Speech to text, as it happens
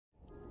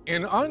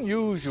In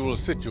unusual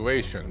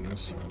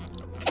situations,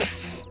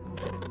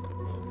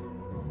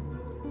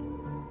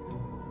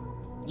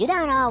 you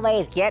don't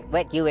always get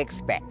what you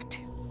expect.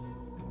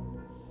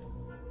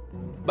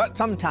 But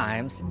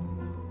sometimes,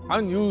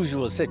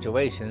 unusual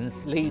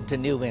situations lead to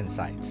new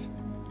insights.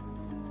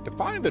 To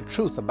find the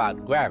truth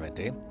about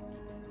gravity,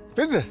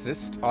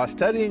 physicists are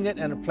studying it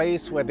in a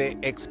place where they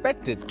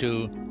expect it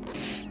to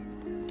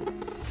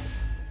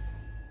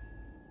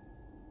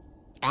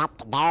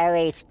act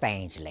very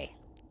strangely.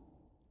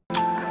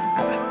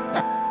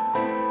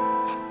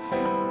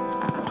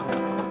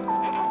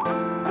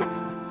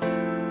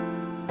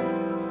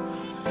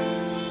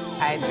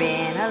 I've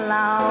been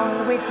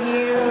alone with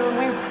you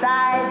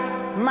inside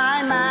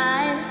my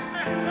mind,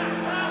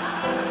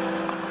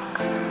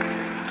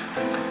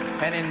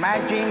 and in my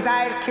dreams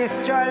I've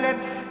kissed your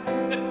lips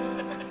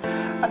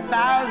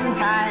 1,000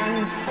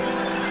 times.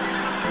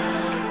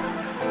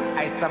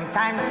 I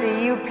sometimes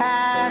see you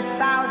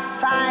pass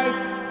outside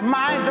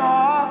my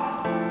door.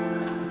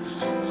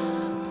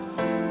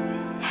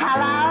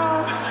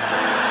 Hello?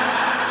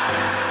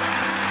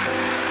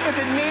 Is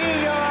it me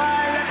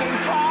you're looking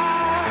for?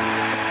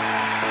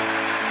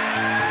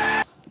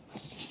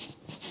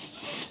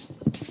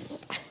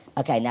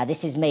 Okay, now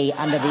this is me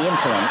under the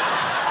influence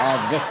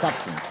of this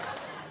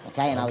substance.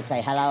 Okay, and I would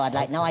say, hello, I'd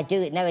like, no, I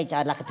do, no, I'd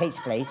like a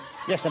pizza, please.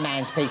 Yes, a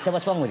man's pizza,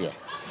 what's wrong with you?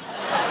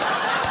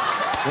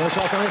 You want to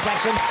try some of this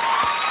action?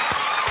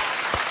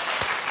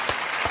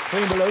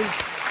 Green balloon.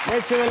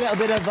 Let's do a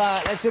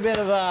bit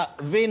of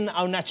vin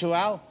au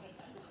natural.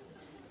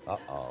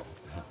 Uh-oh.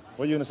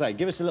 What are you going to say?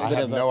 Give us a little bit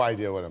I of... have no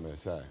idea what I'm going to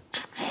say.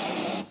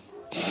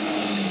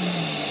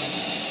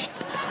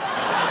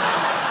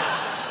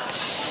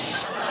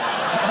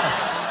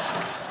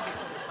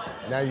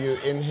 Now you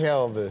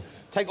inhale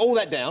this. Take all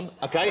that down,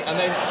 okay, and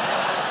then...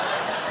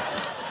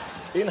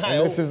 Inhale.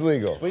 And this is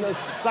legal. So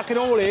suck it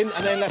all in,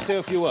 and then let's say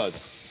a few words.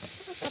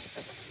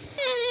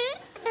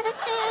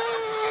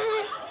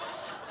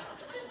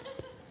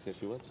 Say a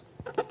few words.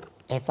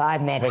 If I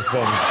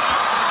medicine...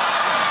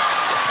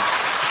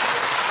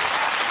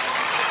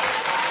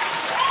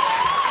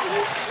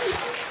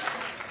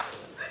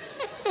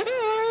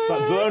 But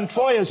Vern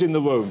Troyer's in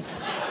the room.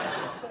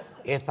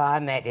 If I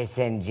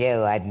medicined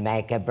you, I'd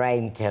make a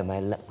brain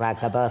tumour look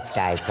like a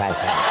birthday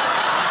present.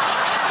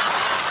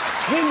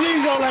 Vin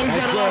Diesel, ladies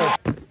and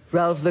gentlemen.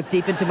 Rove, look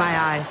deep into my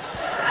eyes.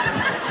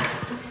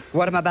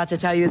 What I'm about to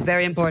tell you is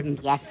very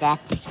important. Yes,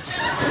 Seth?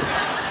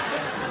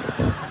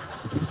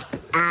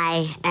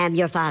 I am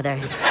your father.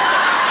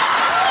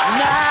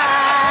 No!